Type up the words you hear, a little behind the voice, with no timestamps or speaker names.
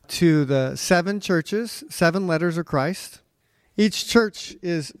to the 7 churches, 7 letters of Christ. Each church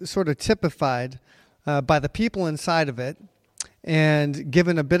is sort of typified by the people inside of it and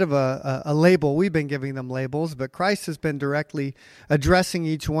given a bit of a label. We've been giving them labels, but Christ has been directly addressing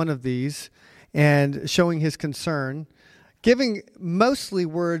each one of these and showing his concern, giving mostly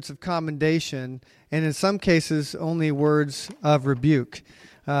words of commendation, and in some cases only words of rebuke.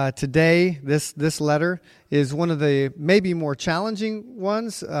 Today, this letter is one of the maybe more challenging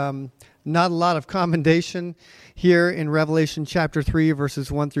ones. Not a lot of commendation here in Revelation chapter 3,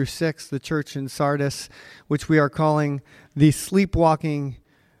 verses 1 through 6, the church in Sardis, which we are calling the sleepwalking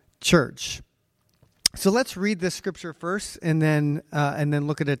church. So let's read this scripture first and then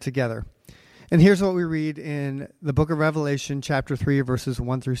look at it together. And here's what we read in the book of Revelation chapter 3, verses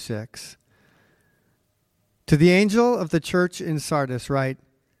 1 through 6. To the angel of the church in Sardis write,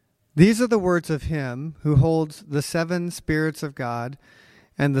 "These are the words of him who holds the 7 spirits of God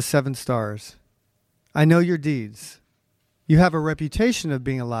and the 7 stars. I know your deeds. You have a reputation of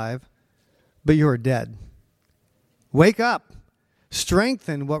being alive, but you are dead. Wake up,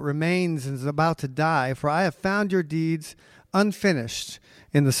 strengthen what remains and is about to die, for I have found your deeds unfinished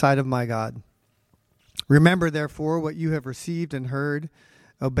in the sight of my God. Remember, therefore, what you have received and heard,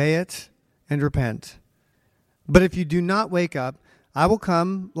 obey it and repent. But if you do not wake up, I will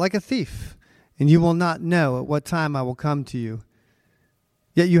come like a thief, and you will not know at what time I will come to you.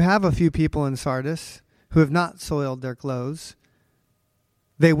 Yet you have a few people in Sardis who have not soiled their clothes.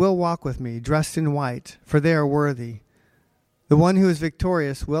 They will walk with me, dressed in white, for they are worthy. The one who is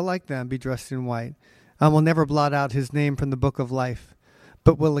victorious will, like them, be dressed in white. I will never blot out his name from the book of life,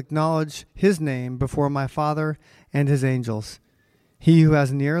 but will acknowledge his name before my Father and his angels. He who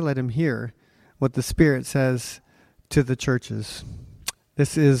has an ear, let him hear what the Spirit says to the churches."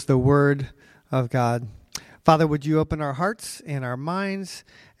 This is the word of God. Father, would you open our hearts and our minds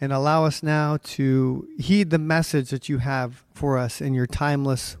and allow us now to heed the message that you have for us in your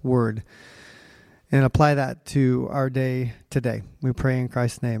timeless word and apply that to our day today. We pray in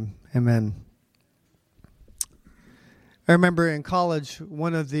Christ's name. Amen. I remember in college,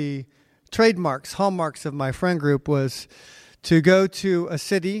 one of the hallmarks of my friend group was to go to a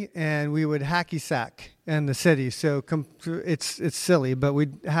city and we would hacky sack in the city. So it's silly, but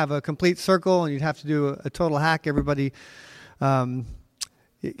we'd have a complete circle and you'd have to do a total hack. Everybody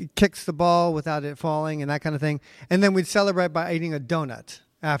kicks the ball without it falling and that kind of thing. And then we'd celebrate by eating a donut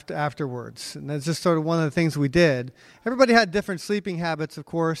afterwards. And that's just sort of one of the things we did. Everybody had different sleeping habits, of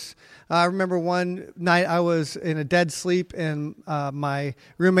course. I remember one night I was in a dead sleep and my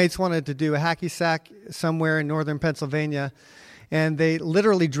roommates wanted to do a hacky sack somewhere in northern Pennsylvania. And they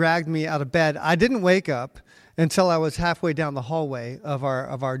literally dragged me out of bed. I didn't wake up until I was halfway down the hallway of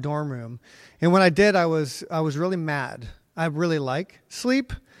our dorm room. And when I did, I was really mad. I really like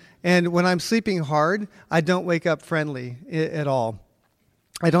sleep. And when I'm sleeping hard, I don't wake up friendly at all.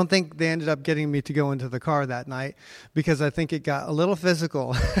 I don't think they ended up getting me to go into the car that night because I think it got a little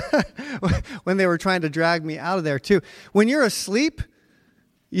physical when they were trying to drag me out of there too. When you're asleep,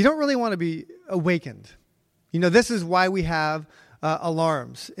 you don't really want to be awakened. You know, this is why we have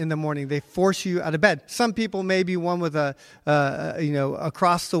alarms in the morning. They force you out of bed. Some people may be one with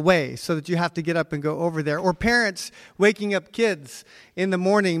across the way so that you have to get up and go over there. Or parents waking up kids in the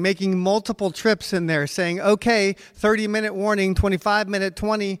morning, making multiple trips in there, saying, okay, 30-minute warning, 25-minute,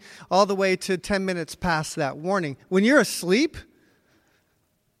 20, all the way to 10 minutes past that warning. When you're asleep,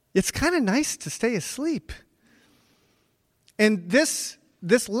 it's kind of nice to stay asleep. And this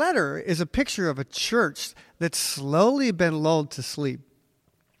letter is a picture of a church that's slowly been lulled to sleep.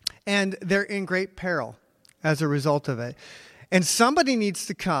 And they're in great peril as a result of it. And somebody needs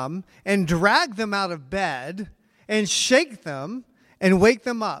to come and drag them out of bed and shake them and wake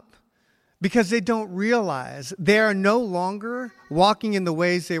them up because they don't realize they are no longer walking in the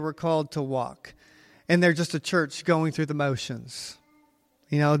ways they were called to walk. And they're just a church going through the motions.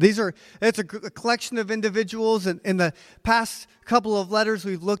 You know, it's a collection of individuals. And in the past couple of letters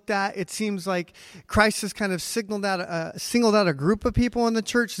we've looked at, it seems like Christ has kind of singled out a group of people in the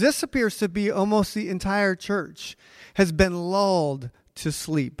church. This appears to be almost the entire church has been lulled to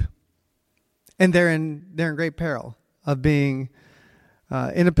sleep. And they're in great peril of being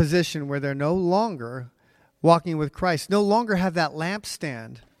in a position where they're no longer walking with Christ, no longer have that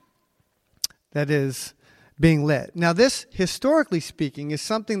lampstand that is being lit. Now this, historically speaking, is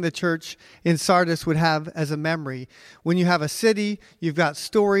something the church in Sardis would have as a memory. When you have a city, you've got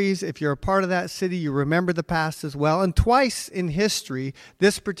stories. If you're a part of that city, you remember the past as well. And twice in history,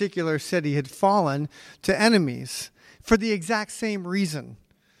 this particular city had fallen to enemies for the exact same reason.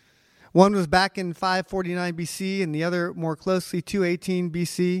 One was back in 549 BC and the other more closely 218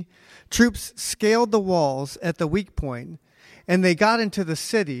 BC. Troops scaled the walls at the weak point, and they got into the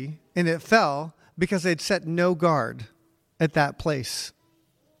city, and it fell because they'd set no guard at that place.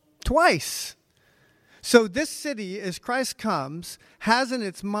 Twice. So this city, as Christ comes, has in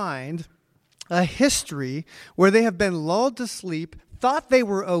its mind a history where they have been lulled to sleep, thought they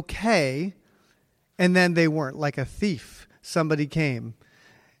were okay, and then they weren't. Like a thief, somebody came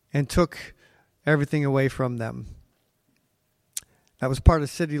and took everything away from them. That was part of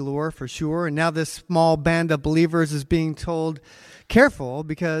city lore for sure. And now this small band of believers is being told, careful,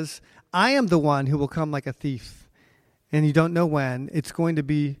 because I am the one who will come like a thief. And you don't know when. It's going to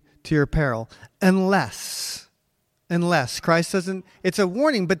be to your peril. Unless Christ doesn't, it's a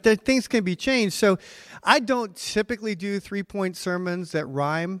warning, but things can be changed. So I don't typically do 3-point sermons that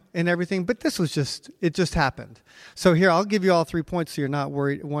rhyme and everything, but this was it just happened. So here, I'll give you all 3 points so you're not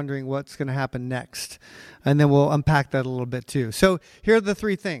wondering what's going to happen next. And then we'll unpack that a little bit too. So here are the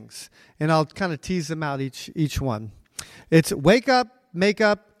 3 things, and I'll kind of tease them out each one. It's wake up, make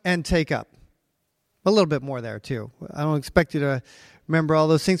up, and take up. A little bit more there too. I don't expect you to remember all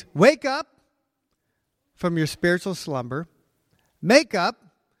those things. Wake up from your spiritual slumber. Make up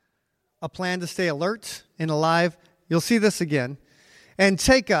a plan to stay alert and alive. You'll see this again. And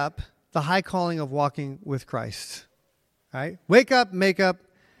take up the high calling of walking with Christ. All right? Wake up, make up,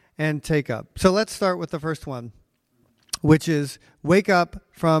 and take up. So let's start with the first one, which is wake up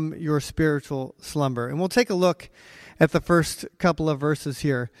from your spiritual slumber. And we'll take a look at the first couple of verses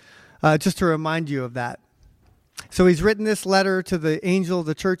here, just to remind you of that. So he's written this letter to the angel of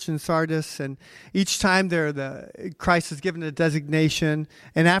the church in Sardis, and each time Christ is given a designation,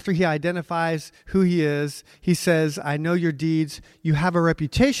 and after he identifies who he is, he says, I know your deeds. You have a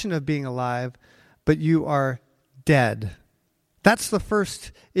reputation of being alive, but you are dead. That's the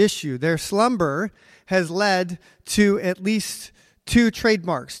first issue. Their slumber has led to at least 2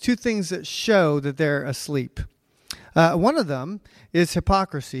 trademarks, 2 things that show that they're asleep. One of them is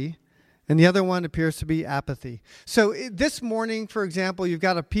hypocrisy, and the other one appears to be apathy. So this morning, for example, you've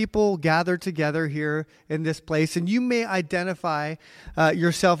got a people gathered together here in this place, and you may identify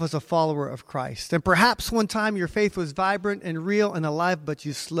yourself as a follower of Christ. And perhaps one time your faith was vibrant and real and alive, but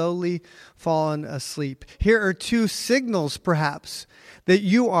you've slowly fallen asleep. Here are 2 signals, perhaps, that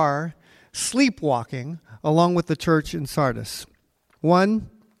you are sleepwalking along with the church in Sardis. One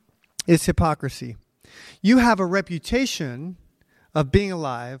is hypocrisy. You have a reputation of being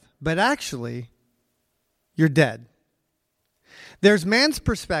alive, but actually, you're dead. There's man's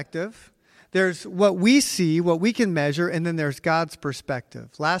perspective, there's what we see, what we can measure, and then there's God's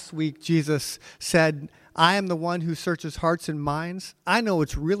perspective. Last week, Jesus said, I am the one who searches hearts and minds. I know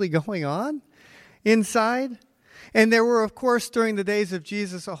what's really going on inside. And there were, of course, during the days of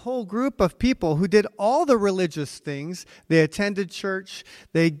Jesus, a whole group of people who did all the religious things. They attended church,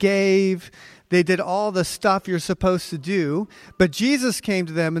 they gave, they did all the stuff you're supposed to do. But Jesus came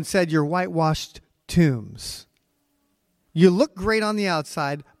to them and said, you're whitewashed tombs. You look great on the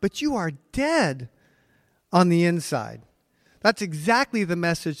outside, but you are dead on the inside. That's exactly the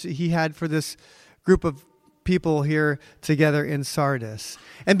message that he had for this group of people here together in Sardis.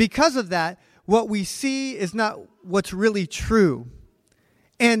 And because of that, what we see is not what's really true.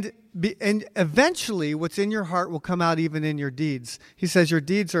 And eventually, what's in your heart will come out even in your deeds. He says your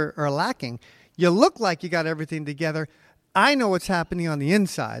deeds are lacking. You look like you got everything together. I know what's happening on the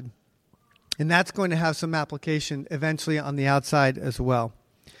inside. And that's going to have some application eventually on the outside as well.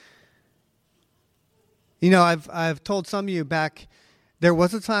 You know, I've told some of you back, there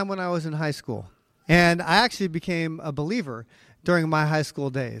was a time when I was in high school. And I actually became a believer during my high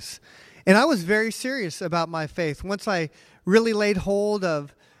school days. And I was very serious about my faith. Once I really laid hold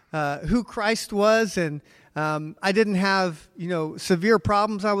of who Christ was, and I didn't have, severe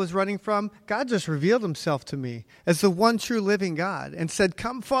problems I was running from, God just revealed himself to me as the one true living God and said,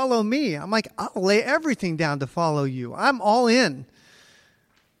 come follow me. I'm like, I'll lay everything down to follow you. I'm all in.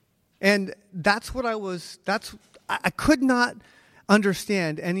 And that's what I could not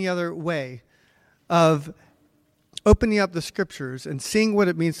understand any other way of opening up the scriptures and seeing what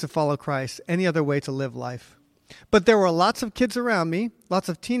it means to follow Christ, any other way to live life. But there were lots of kids around me, lots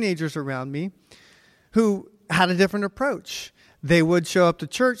of teenagers around me, who had a different approach. They would show up to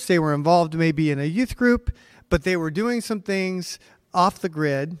church, they were involved maybe in a youth group, but they were doing some things off the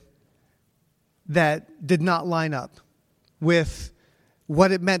grid that did not line up with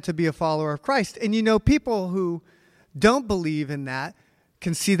what it meant to be a follower of Christ. And people who don't believe in that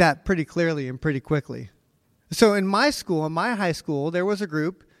can see that pretty clearly and pretty quickly. So in my high school, there was a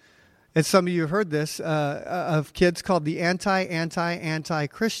group, and some of you have heard this, of kids called the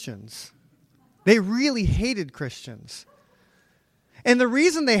anti-Christians. They really hated Christians. And the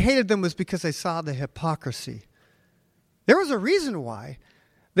reason they hated them was because they saw the hypocrisy. There was a reason why.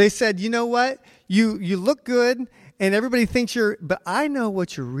 They said, you know what? You look good and everybody thinks but I know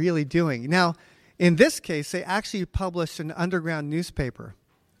what you're really doing. Now, in this case, they actually published an underground newspaper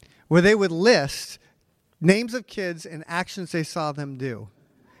where they would list names of kids and actions they saw them do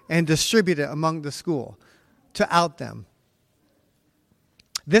and distribute it among the school to out them.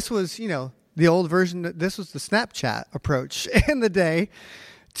 This was, the old version. This was the Snapchat approach in the day.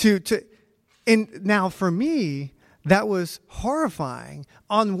 And now for me, that was horrifying.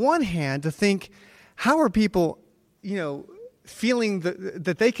 On one hand, to think, how are people, feeling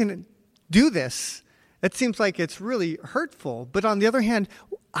that they can do this? It seems like it's really hurtful. But on the other hand,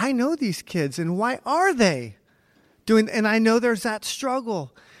 I know these kids, and why are they doing? And I know there's that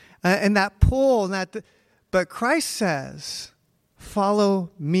struggle and that pull, but Christ says,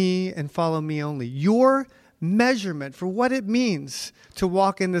 "Follow me and follow me only." Your measurement for what it means to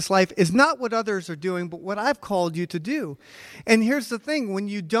walk in this life is not what others are doing, but what I've called you to do. And here's the thing: when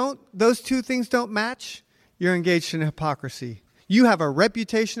those two things don't match, you're engaged in hypocrisy. You have a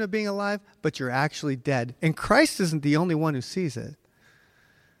reputation of being alive, but you're actually dead. And Christ isn't the only one who sees it.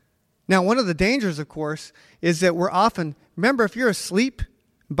 Now, one of the dangers, of course, is that remember, if you're asleep,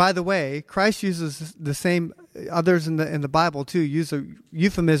 by the way, Christ uses the same, others in the Bible too, use a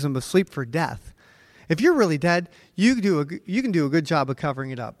euphemism of sleep for death. If you're really dead, you can do a good job of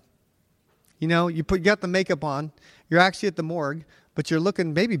covering it up. You got the makeup on, you're actually at the morgue, but you're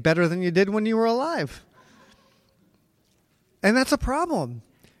looking maybe better than you did when you were alive. And that's a problem.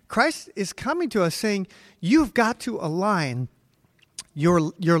 Christ is coming to us saying, you've got to align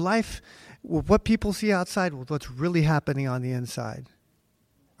your life with what people see outside with what's really happening on the inside.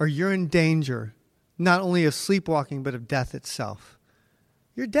 Or you're in danger, not only of sleepwalking, but of death itself.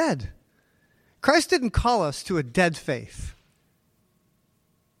 You're dead. Christ didn't call us to a dead faith.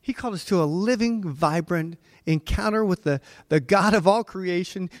 He called us to a living, vibrant encounter with the God of all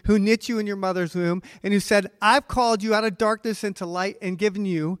creation who knit you in your mother's womb and who said, I've called you out of darkness into light and given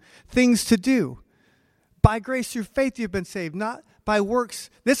you things to do. By grace through faith you've been saved, not by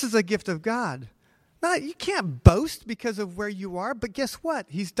works. This is a gift of God. You can't boast because of where you are, but guess what?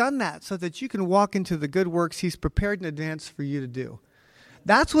 He's done that so that you can walk into the good works He's prepared in advance for you to do.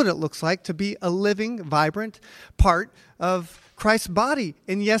 That's what it looks like to be a living, vibrant part of Christ's body.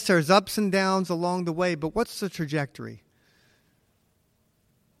 And yes, there's ups and downs along the way, but what's the trajectory?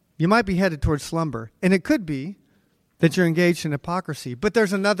 You might be headed towards slumber, and it could be that you're engaged in hypocrisy. But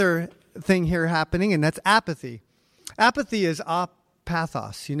there's another thing here happening, and that's apathy. Apathy is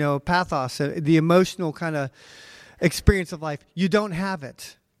pathos, pathos, the emotional kind of experience of life. You don't have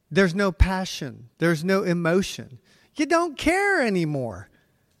it. There's no passion. There's no emotion. You don't care anymore.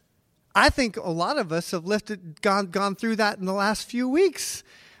 I think a lot of us have gone through that in the last few weeks.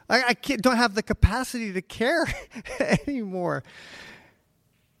 I don't have the capacity to care anymore.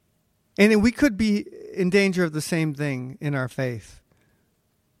 And we could be in danger of the same thing in our faith.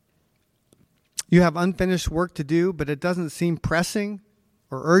 You have unfinished work to do, but it doesn't seem pressing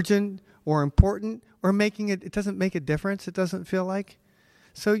or urgent or important or it doesn't make a difference, it doesn't feel like.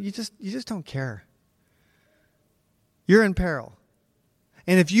 So you just don't care. You're in peril.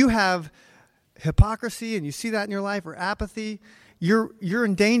 And if you have hypocrisy and you see that in your life or apathy, you're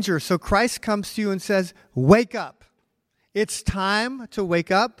in danger. So Christ comes to you and says, wake up. It's time to wake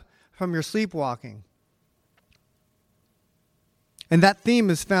up from your sleepwalking. And that theme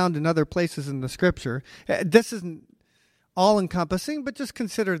is found in other places in the Scripture. This isn't all-encompassing, but just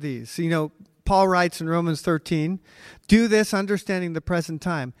consider these. Paul writes in Romans 13, do this understanding the present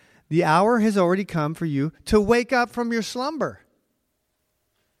time. The hour has already come for you to wake up from your slumber.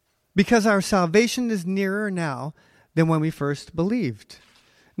 Because our salvation is nearer now than when we first believed.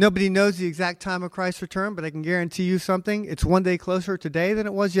 Nobody knows the exact time of Christ's return, but I can guarantee you something. It's one day closer today than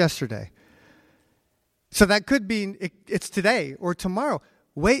it was yesterday. So that could be it's today or tomorrow.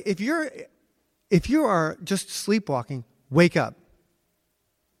 Wait, if you are just sleepwalking, wake up.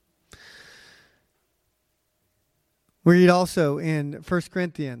 We read also in 1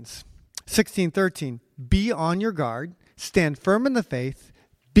 Corinthians 16:13, be on your guard, stand firm in the faith,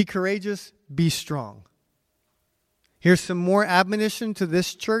 be courageous, be strong. Here's some more admonition to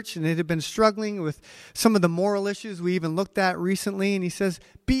this church, and it had been struggling with some of the moral issues we even looked at recently, and he says,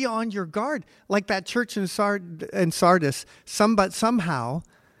 be on your guard. Like that church in Sardis, somehow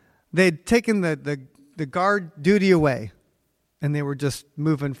they'd taken the guard duty away, and they were just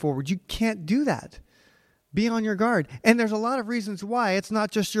moving forward. You can't do that. Be on your guard. And there's a lot of reasons why. It's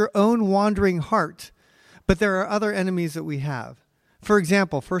not just your own wandering heart, but there are other enemies that we have. For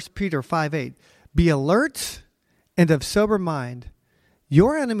example, 1 Peter 5:8, be alert and of sober mind.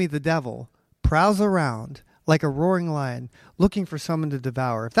 Your enemy, the devil, prowls around like a roaring lion, looking for someone to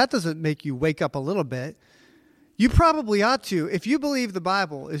devour. If that doesn't make you wake up a little bit, you probably ought to. If you believe the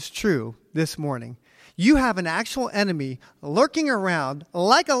Bible is true this morning, you have an actual enemy lurking around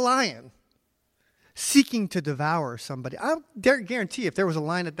like a lion, seeking to devour somebody. I dare guarantee if there was a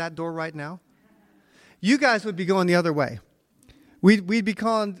lion at that door right now, you guys would be going the other way. We'd be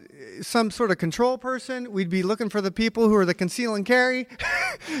calling some sort of control person. We'd be looking for the people who are the conceal and carry.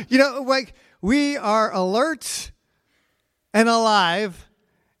 Like we are alert and alive,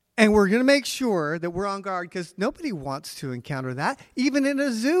 and we're going to make sure that we're on guard because nobody wants to encounter that. Even in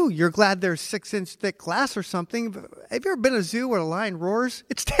a zoo, you're glad there's 6-inch thick glass or something. Have you ever been in a zoo where a lion roars?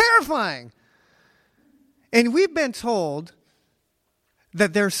 It's terrifying. And we've been told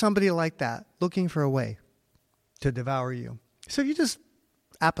that there's somebody like that looking for a way to devour you. So you're just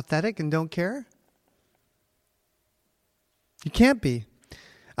apathetic and don't care? You can't be.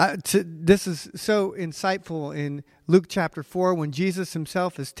 This is so insightful in Luke chapter 4 when Jesus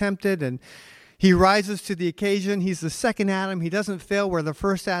himself is tempted and he rises to the occasion. He's the second Adam. He doesn't fail where the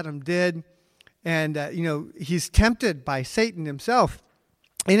first Adam did. And, he's tempted by Satan himself.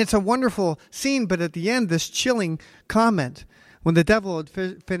 And it's a wonderful scene, but at the end, this chilling comment, when the devil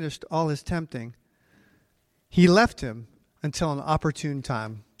had finished all his tempting, he left him until an opportune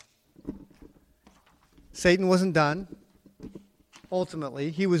time. Satan wasn't done.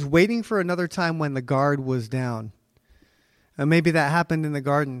 Ultimately, he was waiting for another time when the guard was down. And maybe that happened in the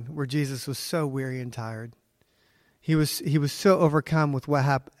garden where Jesus was so weary and tired. He was so overcome with what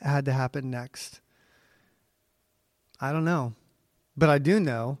had to happen next. I don't know. But I do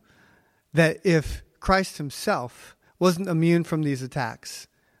know that if Christ himself wasn't immune from these attacks,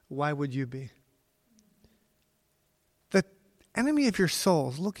 why would you be? The enemy of your soul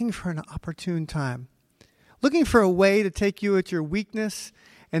is looking for an opportune time, looking for a way to take you at your weakness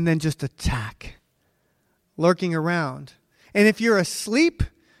and then just attack, lurking around. And if you're asleep,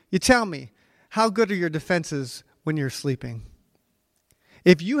 you tell me, how good are your defenses when you're sleeping?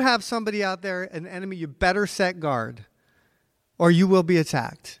 If you have somebody out there, an enemy, you better set guard, or you will be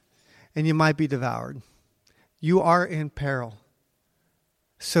attacked, and you might be devoured. You are in peril.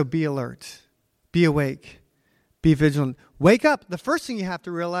 So be alert. Be awake. Be vigilant. Wake up. The first thing you have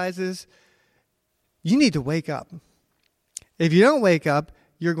to realize is you need to wake up. If you don't wake up,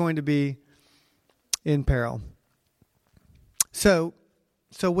 you're going to be in peril. So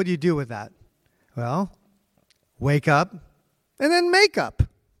what do you do with that? Well, wake up and then make up.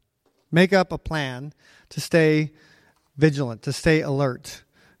 Make up a plan to stay vigilant, to stay alert,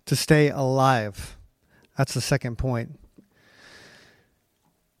 to stay alive. That's the second point.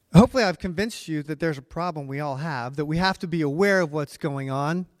 Hopefully I've convinced you that there's a problem we all have, that we have to be aware of what's going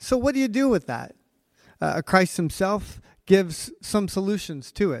on. So what do you do with that? Christ himself gives some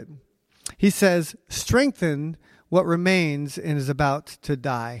solutions to it. He says, strengthen what remains and is about to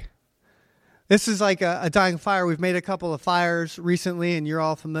die. This is like a dying fire. We've made a couple of fires recently, and you're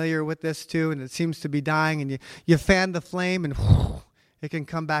all familiar with this too, and it seems to be dying, and you fan the flame, and it can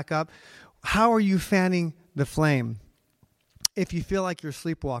come back up. How are you fanning the flame? If you feel like you're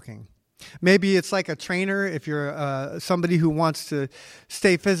sleepwalking. Maybe it's like a trainer. If you're somebody who wants to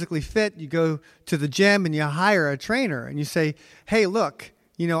stay physically fit, you go to the gym and you hire a trainer, and you say, hey, look,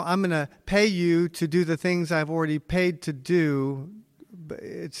 I'm going to pay you to do the things I've already paid to do.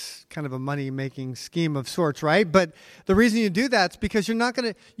 It's kind of a money-making scheme of sorts, right? But the reason you do that is because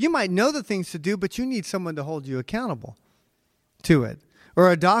you might know the things to do, but you need someone to hold you accountable to it. Or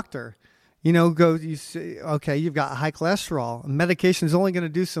a doctor, you say, okay, you've got high cholesterol. Medication is only going to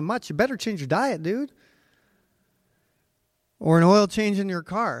do so much. You better change your diet, dude. Or an oil change in your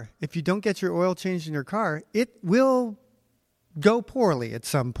car. If you don't get your oil changed in your car, it will go poorly at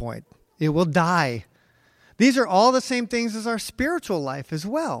some point. It will die. These are all the same things as our spiritual life as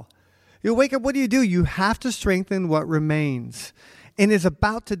well. You wake up, what do? You have to strengthen what remains and is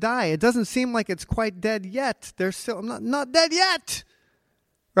about to die. It doesn't seem like it's quite dead yet. There's still, I'm not dead yet,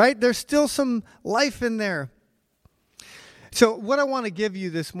 right? There's still some life in there. So what I want to give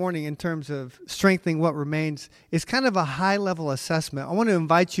you this morning in terms of strengthening what remains is kind of a high-level assessment. I want to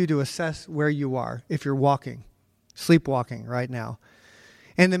invite you to assess where you are if you're sleepwalking right now.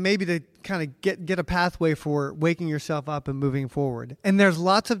 And then maybe to kind of get a pathway for waking yourself up and moving forward. And there's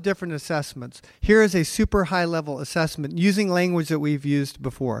lots of different assessments. Here is a super high-level assessment using language that we've used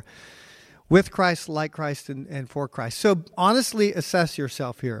before. With Christ, like Christ, and for Christ. So honestly assess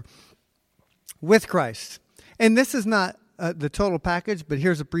yourself here. With Christ, And this is not the total package, but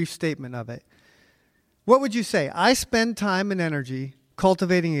here's a brief statement of it. What would you say? I spend time and energy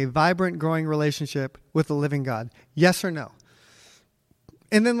cultivating a vibrant, growing relationship with the living God. Yes or no?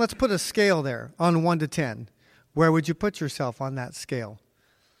 And then let's put a scale there on 1 to 10. Where would you put yourself on that scale?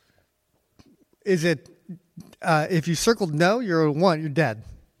 Is it, if you circled no, you're a 1, you're dead.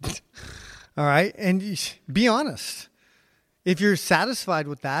 All right? And be honest. If you're satisfied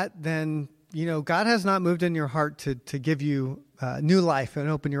with that, then, God has not moved in your heart to give you new life and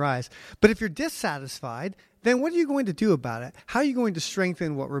open your eyes. But if you're dissatisfied, then what are you going to do about it? How are you going to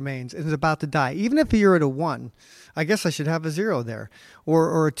strengthen what remains and is about to die? Even if you're at a 1, I guess I should have a 0 there,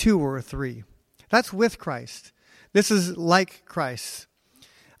 or a 2 or a 3. That's with Christ. This is like Christ.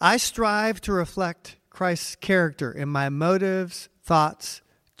 I strive to reflect Christ's character in my motives, thoughts,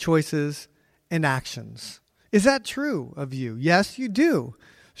 choices, and actions. Is that true of you? Yes, you do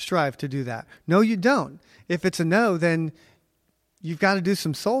strive to do that. No, you don't. If it's a no, then you've got to do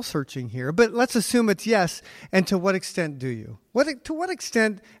some soul searching here. But let's assume it's yes. And to what extent do you? To what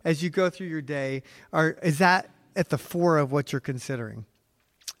extent, as you go through your day, is that at the fore of what you're considering?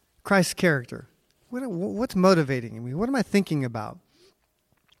 Christ's character. What's motivating me? What am I thinking about?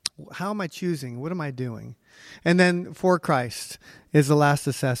 How am I choosing? What am I doing? And then for Christ is the last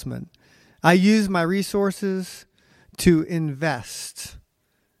assessment. I use my resources to invest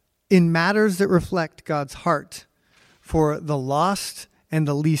in matters that reflect God's heart for the lost and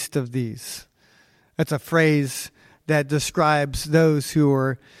the least of these. That's a phrase that describes those who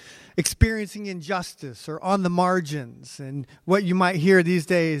are experiencing injustice or on the margins. And what you might hear these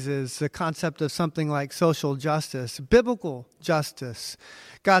days is the concept of something like social justice, biblical justice,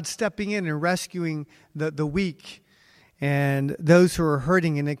 God stepping in and rescuing the weak and those who are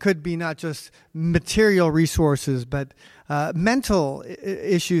hurting. And it could be not just material resources, but mental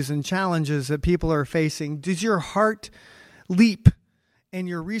issues and challenges that people are facing. Does your heart leap and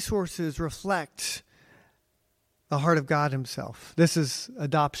your resources reflect the heart of God himself? This is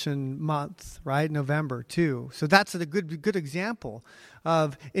adoption month, right? November too. So that's a good example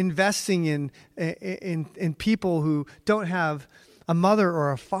of investing in people who don't have a mother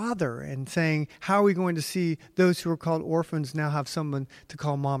or a father, and saying, how are we going to see those who are called orphans now have someone to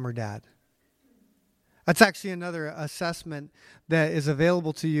call mom or dad? That's actually another assessment that is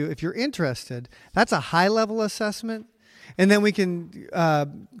available to you if you're interested. That's a high-level assessment. And then we can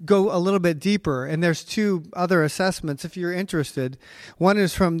go a little bit deeper. And there's 2 other assessments if you're interested. One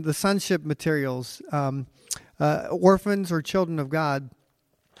is from the Sonship Materials, Orphans or Children of God.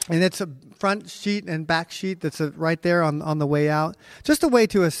 And it's a front sheet and back sheet that's right there on the way out. Just a way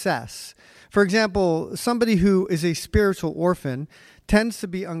to assess. For example, somebody who is a spiritual orphan tends to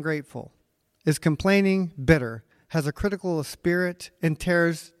be ungrateful, is complaining, bitter, has a critical spirit, and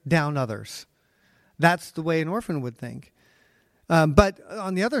tears down others. That's the way an orphan would think. But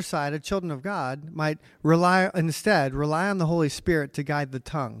on the other side, a children of God might rely on the Holy Spirit to guide the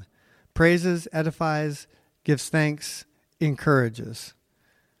tongue. Praises, edifies, gives thanks, encourages.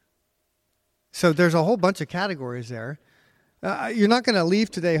 So there's a whole bunch of categories there. You're not going to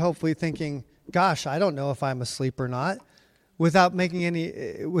leave today hopefully thinking, gosh, I don't know if I'm asleep or not, without making any,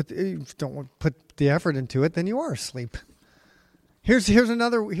 if you don't put the effort into it, then you are asleep. Here's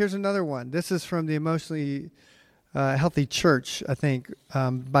another one. This is from the Emotionally Healthy Church, I think,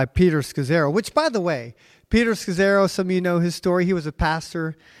 by Peter Scazzero, which, by the way, Peter Scazzero, some of you know his story. He was a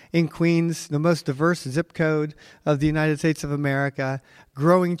pastor in Queens, the most diverse zip code of the United States of America,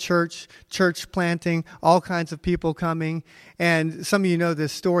 growing church planting, all kinds of people coming. And some of you know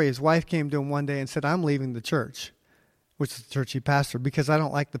this story. His wife came to him one day and said, I'm leaving the church, which is the church he pastored, because I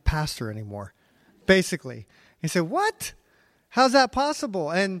don't like the pastor anymore, basically. He said, what? How's that possible?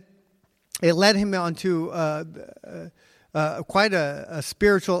 And it led him onto quite a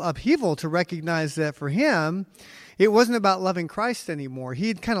spiritual upheaval to recognize that for him, it wasn't about loving Christ anymore. He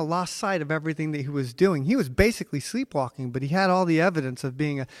had kind of lost sight of everything that he was doing. He was basically sleepwalking, but he had all the evidence of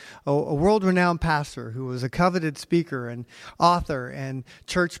being a world-renowned pastor who was a coveted speaker and author and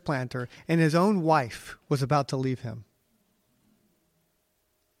church planter, and his own wife was about to leave him.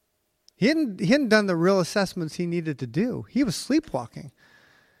 He hadn't done the real assessments he needed to do. He was sleepwalking.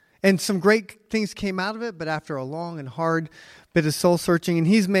 And some great things came out of it, but after a long and hard bit of soul searching, and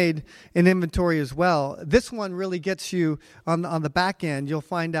he's made an inventory as well. This one really gets you on the back end. You'll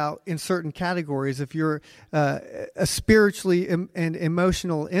find out in certain categories if you're a spiritually and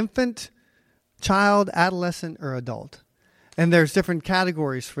emotional infant, child, adolescent, or adult. And there's different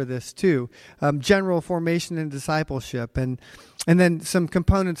categories for this too. General formation and discipleship, and then some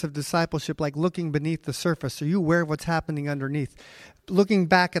components of discipleship like looking beneath the surface. Are you aware of what's happening underneath? Looking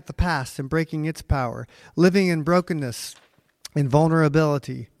back at the past and breaking its power. Living in brokenness and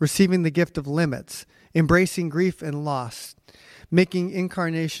vulnerability. Receiving the gift of limits. Embracing grief and loss. Making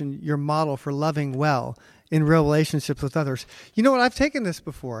incarnation your model for loving well in real relationships with others. You know what? I've taken this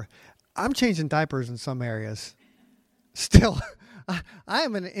before. I'm changing diapers in some areas. Still, I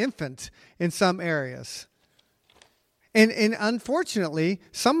am an infant in some areas. And unfortunately,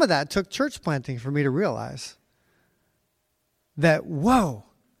 some of that took church planting for me to realize that, whoa.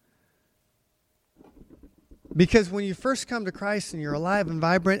 Because when you first come to Christ and you're alive and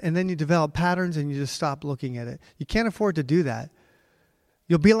vibrant, and then you develop patterns and you just stop looking at it, you can't afford to do that.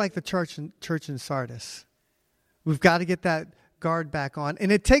 You'll be like the church in Sardis. We've got to get that guard back on.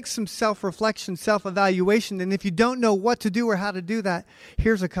 And it takes some self-reflection, self-evaluation. And if you don't know what to do or how to do that,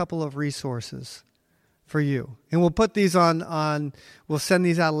 here's a couple of resources for you. And we'll put these we'll send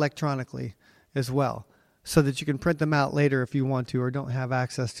these out electronically as well, so that you can print them out later if you want to or don't have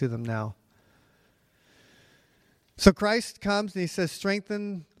access to them now. So Christ comes and he says,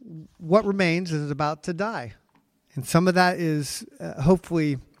 strengthen what remains is about to die. And some of that is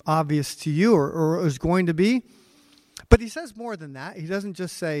hopefully obvious to you or is going to be. But he says more than that. He doesn't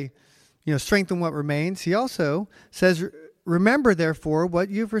just say, strengthen what remains. He also says, remember, therefore, what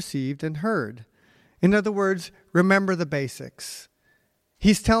you've received and heard. In other words, remember the basics.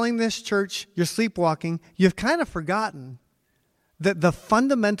 He's telling this church, you're sleepwalking. You've kind of forgotten the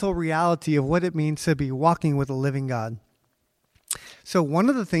fundamental reality of what it means to be walking with a living God. So one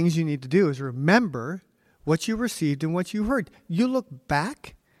of the things you need to do is remember what you received and what you heard. You look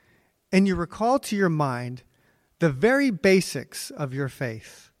back and you recall to your mind the very basics of your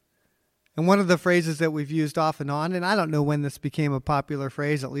faith. And one of the phrases that we've used off and on, and I don't know when this became a popular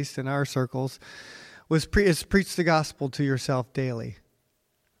phrase, at least in our circles, is preach the gospel to yourself daily.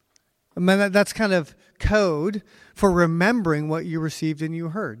 I mean, that's kind of code for remembering what you received and you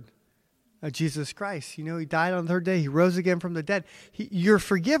heard. Jesus Christ, he died on the third day. He rose again from the dead. You're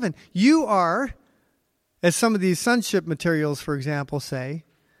forgiven. You are, as some of these sonship materials, for example, say,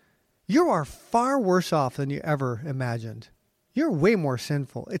 you are far worse off than you ever imagined. You're way more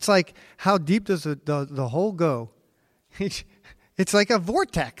sinful. It's like, how deep does the hole go? It's like a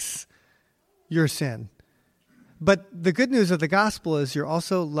vortex, your sin. But the good news of the gospel is you're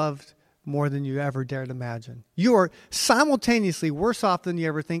also loved more than you ever dared imagine. You are simultaneously worse off than you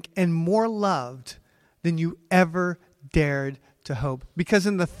ever think and more loved than you ever dared to hope. Because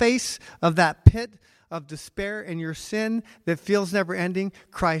in the face of that pit of despair and your sin that feels never ending,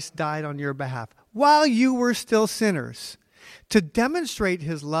 Christ died on your behalf while you were still sinners to demonstrate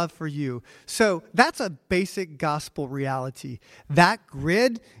his love for you. So that's a basic gospel reality. That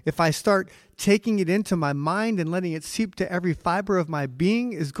grid, if I start taking it into my mind and letting it seep to every fiber of my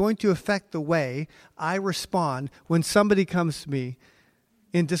being, is going to affect the way I respond when somebody comes to me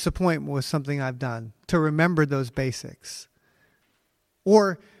in disappointment with something I've done, to remember those basics.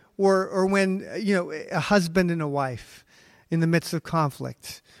 Or when, a husband and a wife in the midst of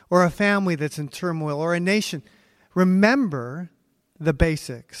conflict, or a family that's in turmoil, or a nation. Remember the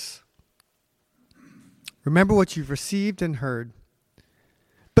basics. Remember what you've received and heard.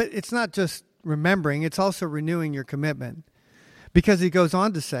 But it's not just remembering, it's also renewing your commitment. Because he goes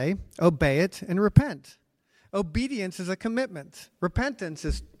on to say, obey it and repent. Obedience is a commitment. Repentance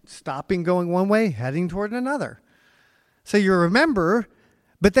is stopping going one way, heading toward another. So you remember,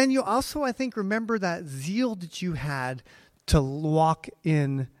 but then you also, I think, remember that zeal that you had to walk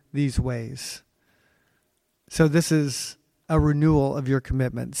in these ways. So this is a renewal of your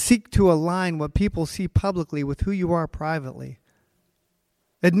commitment. Seek to align what people see publicly with who you are privately.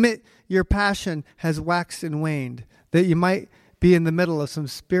 Admit your passion has waxed and waned, that you might be in the middle of some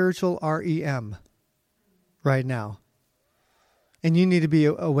spiritual REM right now. And you need to be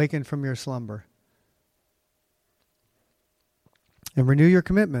awakened from your slumber. And renew your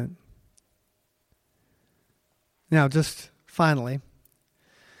commitment. Now, just finally,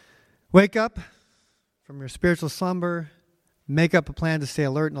 wake up from your spiritual slumber, make up a plan to stay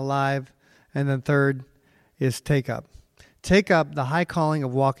alert and alive, and then third is take up. Take up the high calling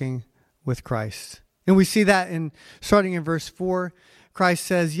of walking with Christ. And we see that starting in verse 4, Christ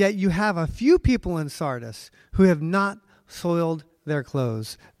says, yet you have a few people in Sardis who have not soiled their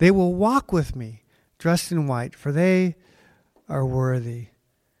clothes. They will walk with me, dressed in white, for they are worthy.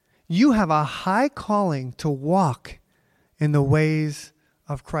 You have a high calling to walk in the ways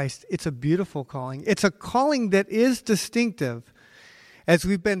of Christ. It's a beautiful calling. It's a calling that is distinctive. As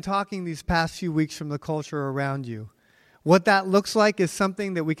we've been talking these past few weeks from the culture around you, What that looks like is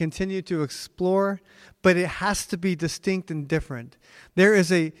something that we continue to explore, but it has to be distinct and different.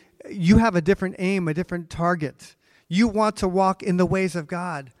 You have a different aim, a different target. You want to walk in the ways of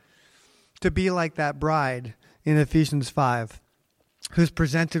God, to be like that bride in Ephesians 5, who's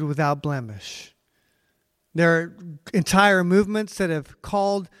presented without blemish. There are entire movements that have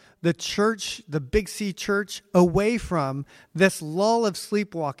called the church, the Big C church, away from this lull of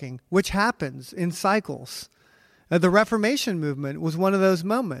sleepwalking, which happens in cycles. The Reformation movement was one of those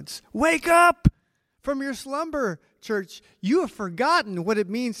moments. Wake up from your slumber, church. You have forgotten what it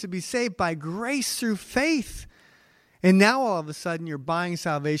means to be saved by grace through faith. And now all of a sudden you're buying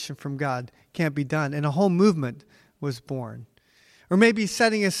salvation from God. Can't be done. And a whole movement was born. Or maybe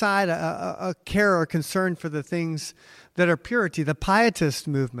setting aside a care or concern for the things that are purity. The Pietist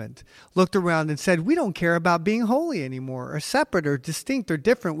movement looked around and said, we don't care about being holy anymore, or separate, or distinct, or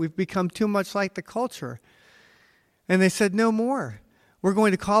different. We've become too much like the culture. And they said, no more. We're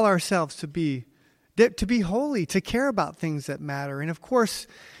going to call ourselves to be holy, to care about things that matter. And of course,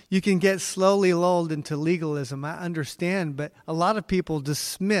 you can get slowly lulled into legalism. I understand, but a lot of people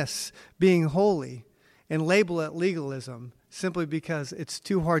dismiss being holy and label it legalism simply because it's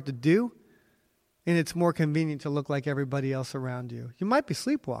too hard to do and it's more convenient to look like everybody else around you. You might be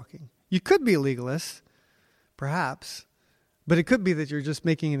sleepwalking. You could be a legalist, perhaps, but it could be that you're just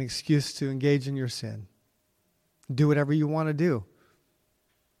making an excuse to engage in your sin. Do whatever you want to do.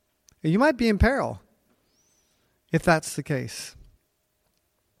 You might be in peril if that's the case.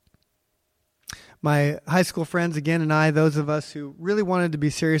 My high school friends, again, and I, those of us who really wanted to be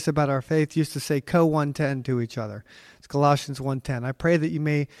serious about our faith, used to say Co 1:10 to each other. It's Colossians 1:10. I pray that you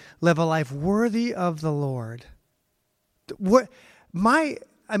may live a life worthy of the Lord.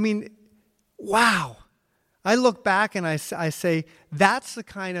 Wow. I look back and I say, that's the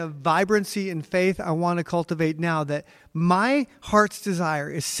kind of vibrancy in faith I want to cultivate now, that my heart's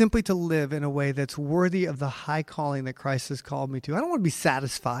desire is simply to live in a way that's worthy of the high calling that Christ has called me to. I don't want to be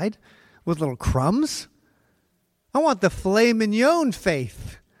satisfied with little crumbs. I want the filet mignon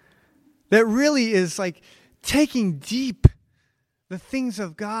faith that really is like taking deep the things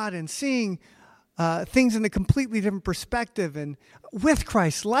of God and seeing things in a completely different perspective, and with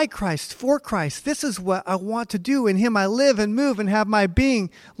Christ, like Christ, for Christ. This is what I want to do. In Him I live and move and have my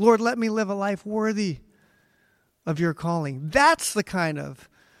being. Lord, let me live a life worthy of your calling. That's the kind of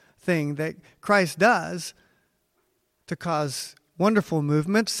thing that Christ does to cause wonderful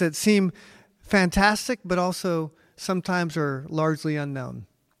movements that seem fantastic, but also sometimes are largely unknown.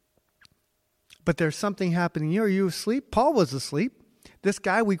 But there's something happening. Are you asleep? Paul was asleep. This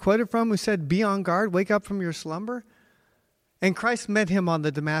guy we quoted from who said, be on guard, wake up from your slumber. And Christ met him on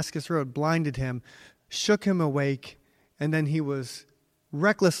the Damascus road, blinded him, shook him awake, and then he was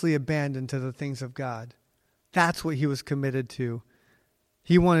recklessly abandoned to the things of God. That's what he was committed to.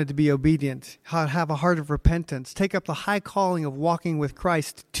 He wanted to be obedient, have a heart of repentance, take up the high calling of walking with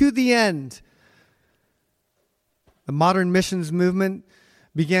Christ to the end. The modern missions movement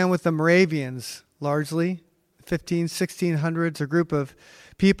began with the Moravians, largely, 1600s, a group of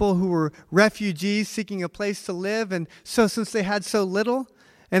people who were refugees seeking a place to live. And so since they had so little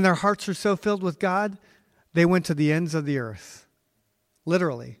and their hearts were so filled with God, they went to the ends of the earth,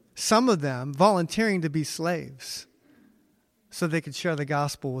 literally. Some of them volunteering to be slaves so they could share the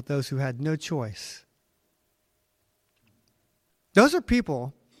gospel with those who had no choice. Those are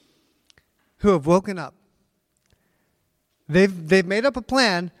people who have woken up. They've made up a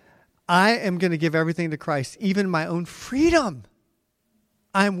plan. I am going to give everything to Christ, even my own freedom.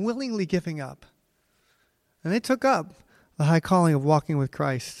 I'm willingly giving up. And they took up the high calling of walking with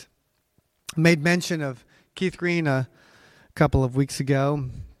Christ. I made mention of Keith Green a couple of weeks ago,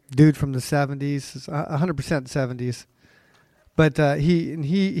 dude from the 70s, 100% 70s. But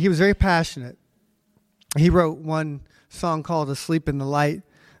he was very passionate. He wrote one song called Asleep in the Light.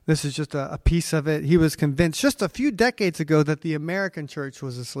 This is just a piece of it. He was convinced just a few decades ago that the American church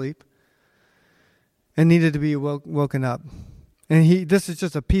was asleep and needed to be woken up. And this is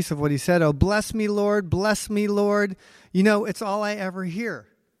just a piece of what he said. Oh, bless me, Lord, bless me, Lord. You know, it's all I ever hear.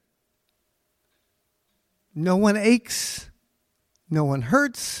 No one aches. No one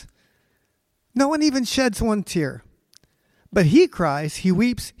hurts. No one even sheds one tear. But he cries, he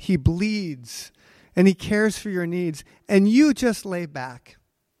weeps, he bleeds, and he cares for your needs. And you just lay back.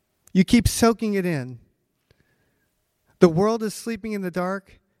 You keep soaking it in. The world is sleeping in the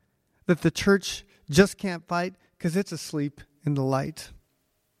dark that the church just can't fight because it's asleep in the light.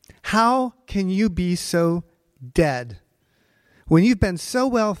 How can you be so dead when you've been so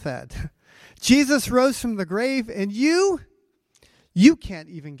well fed? Jesus rose from the grave and you can't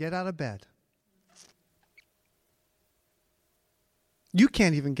even get out of bed. You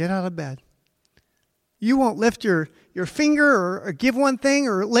can't even get out of bed. You won't lift your finger or give one thing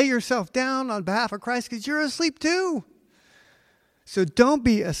or lay yourself down on behalf of Christ because you're asleep too. So don't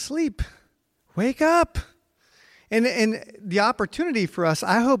be asleep. Wake up. And the opportunity for us,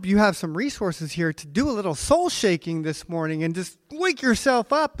 I hope you have some resources here to do a little soul shaking this morning and just wake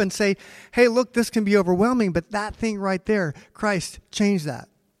yourself up and say, hey, look, this can be overwhelming, but that thing right there, Christ, change that.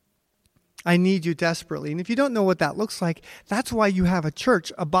 I need you desperately. And if you don't know what that looks like, that's why you have a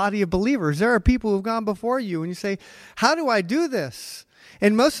church, a body of believers. There are people who've gone before you and you say, how do I do this?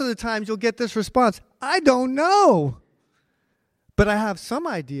 And most of the times you'll get this response, I don't know. But I have some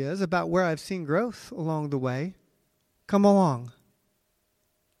ideas about where I've seen growth along the way. Come along.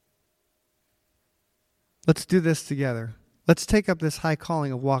 Let's do this together. Let's take up this high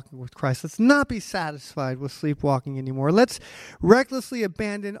calling of walking with Christ. Let's not be satisfied with sleepwalking anymore. Let's recklessly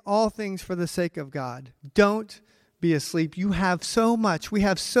abandon all things for the sake of God. Don't be asleep. You have so much. We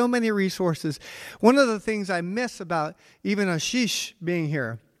have so many resources. One of the things I miss about even Ashish being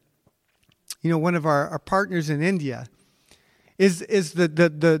here, one of our partners in India, is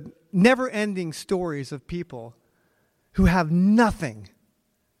the never-ending stories of people who have nothing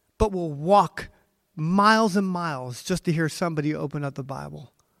but will walk miles and miles just to hear somebody open up the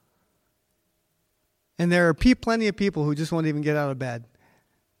Bible. And there are plenty of people who just won't even get out of bed.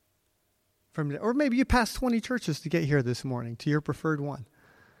 Or maybe you passed 20 churches to get here this morning to your preferred one.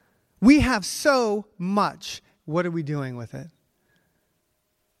 We have so much. What are we doing with it?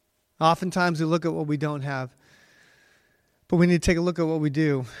 Oftentimes we look at what we don't have. But we need to take a look at what we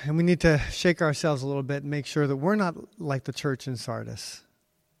do, and we need to shake ourselves a little bit and make sure that we're not like the church in Sardis.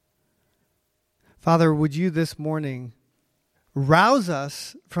 Father, would you this morning rouse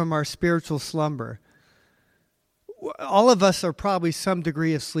us from our spiritual slumber? All of us are probably some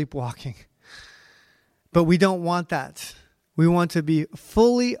degree of sleepwalking, but we don't want that. We want to be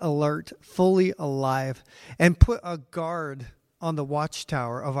fully alert, fully alive, and put a guard on the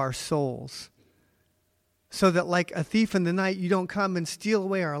watchtower of our souls, so that like a thief in the night, you don't come and steal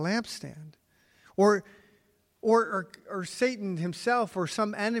away our lampstand. Or Satan himself or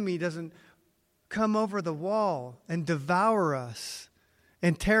some enemy doesn't come over the wall and devour us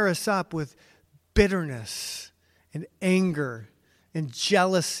and tear us up with bitterness and anger and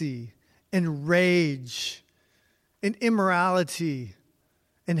jealousy and rage and immorality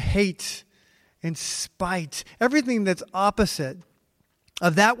and hate and spite. Everything that's opposite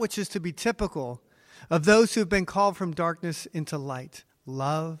of that which is to be typical of those who have been called from darkness into light.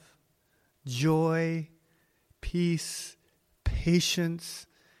 Love, joy, peace, patience,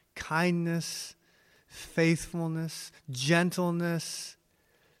 kindness, faithfulness, gentleness,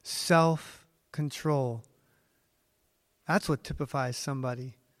 self-control. That's what typifies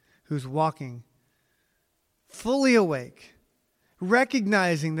somebody who's walking fully awake,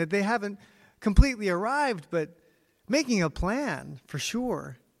 recognizing that they haven't completely arrived, but making a plan for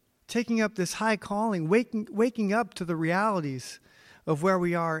sure. Taking up this high calling, waking up to the realities of where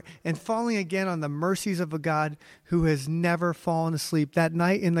we are and falling again on the mercies of a God who has never fallen asleep. That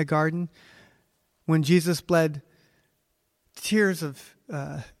night in the garden when Jesus bled tears of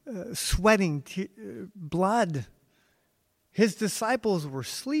sweating blood, his disciples were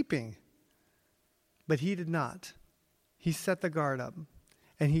sleeping, but he did not. He set the guard up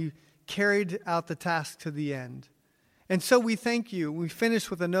and he carried out the task to the end. And so we thank you. We finish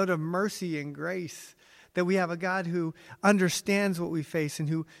with a note of mercy and grace, that we have a God who understands what we face and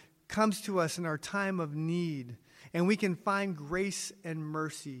who comes to us in our time of need. And we can find grace and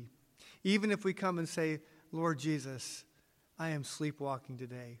mercy, even if we come and say, Lord Jesus, I am sleepwalking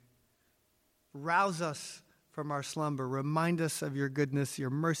today. Rouse us from our slumber. Remind us of your goodness, your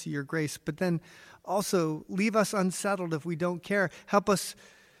mercy, your grace. But then also leave us unsettled if we don't care. Help us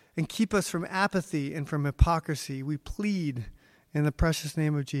and keep us from apathy and from hypocrisy. We plead in the precious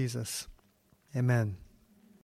name of Jesus. Amen.